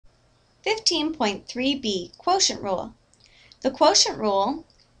15.3b, Quotient Rule. The quotient rule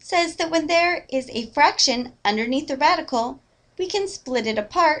says that when there is a fraction underneath the radical, we can split it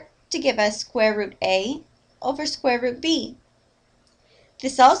apart to give us square root a over square root b.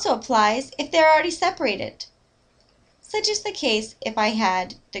 This also applies if they're already separated, such as the case if I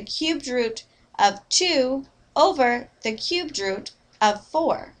had the cubed root of 2 over the cubed root of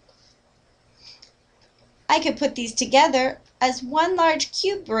 4. I could put these together as one large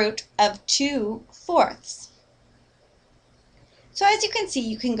cube root of 2/4. So as you can see,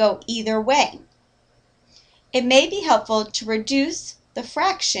 you can go either way. It may be helpful to reduce the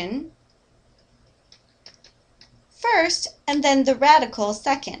fraction first and then the radical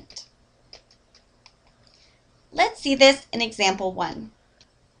second. Let's see this in example 1.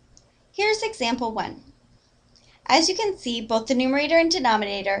 Here's example 1. As you can see, both the numerator and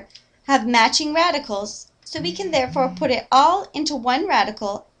denominator have matching radicals, so we can therefore put it all into one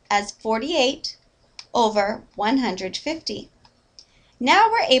radical as 48 over 150.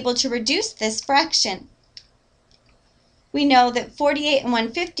 Now we're able to reduce this fraction. We know that 48 and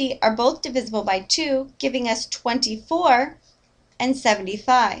 150 are both divisible by 2, giving us 24 and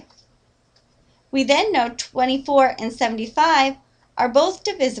 75. We then know 24 and 75 are both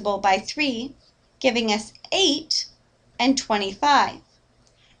divisible by 3, giving us 8 and 25.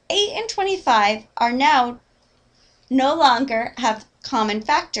 8 and 25 are now no longer have common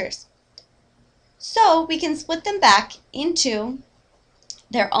factors. So we can split them back into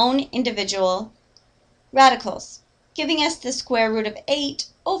their own individual radicals, giving us the square root of 8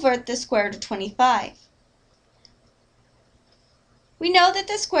 over the square root of 25. We know that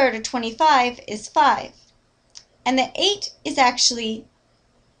the square root of 25 is 5, and that 8 is actually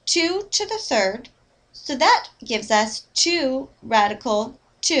 2 to the third, so that gives us 2 radical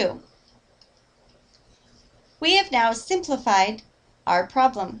 2. We have now simplified our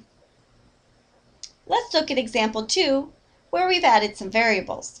problem. Let's look at example 2, where we've added some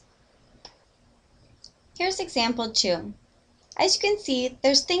variables. Here's example 2. As you can see,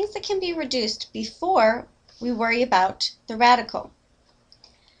 there's things that can be reduced before we worry about the radical.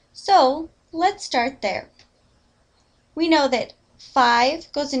 So let's start there. We know that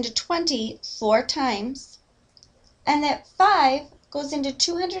 5 goes into 20 4 times, and that 5 goes into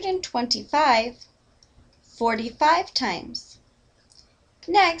 225 45 times.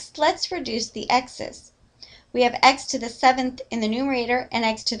 Next, let's reduce the x's. We have x to the 7th in the numerator and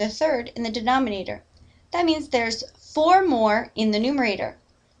x to the 3rd in the denominator. That means there's 4 more in the numerator.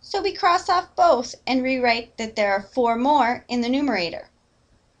 So we cross off both and rewrite that there are 4 more in the numerator.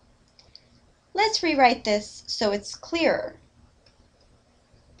 Let's rewrite this so it's clearer.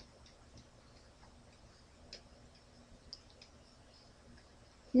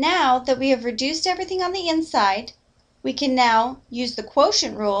 Now that we have reduced everything on the inside, we can now use the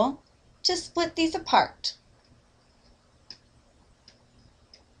quotient rule to split these apart.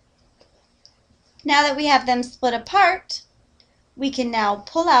 Now that we have them split apart, we can now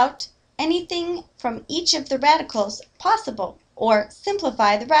pull out anything from each of the radicals possible, or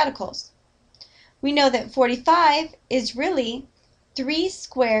simplify the radicals. We know that 45 is really 3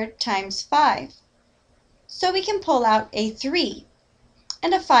 squared times 5. So we can pull out a 3,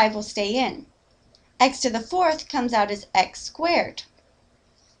 and a 5 will stay in. X to the 4th comes out as x squared.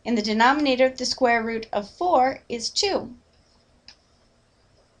 In the denominator, the square root of 4 is 2.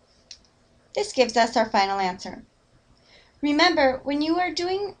 This gives us our final answer. Remember, when you are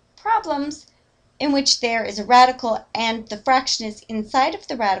doing problems in which there is a radical and the fraction is inside of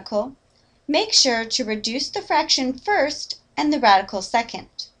the radical, make sure to reduce the fraction first and the radical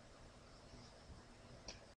second.